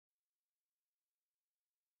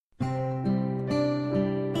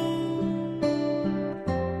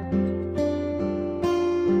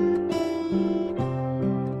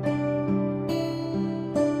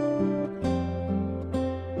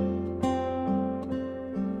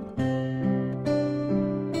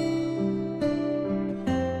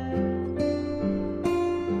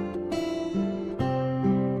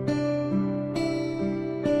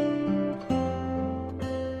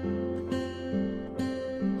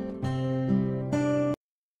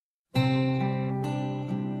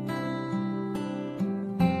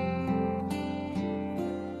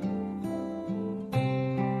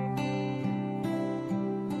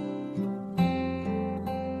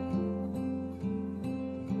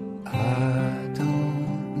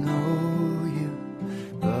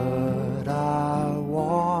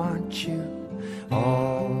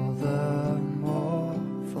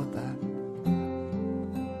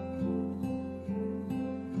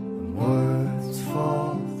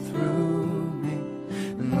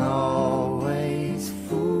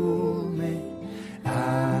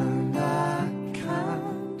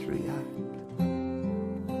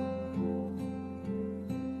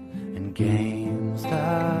games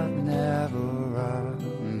that never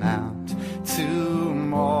amount to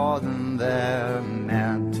more than they're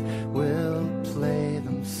meant will play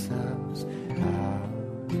themselves out.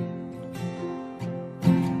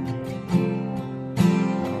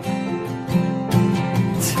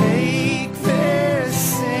 Take this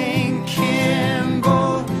sinking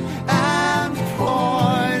boat and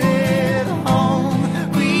point it home.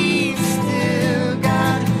 We've still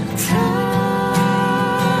got time.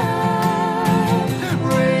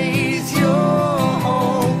 Raise your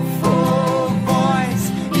hopeful voice.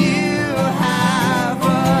 You have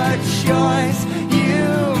a choice. You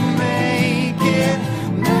make it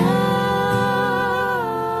now.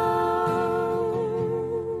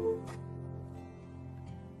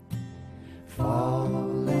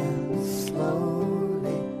 Falling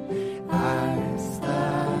slowly, eyes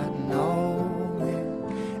that know me,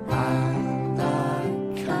 and I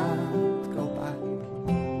can't go back.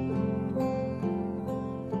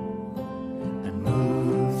 And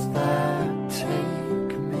moves that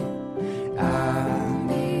take me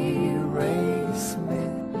and erase me,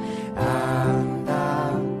 and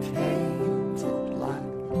I'm painted black.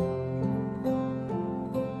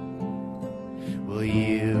 Will you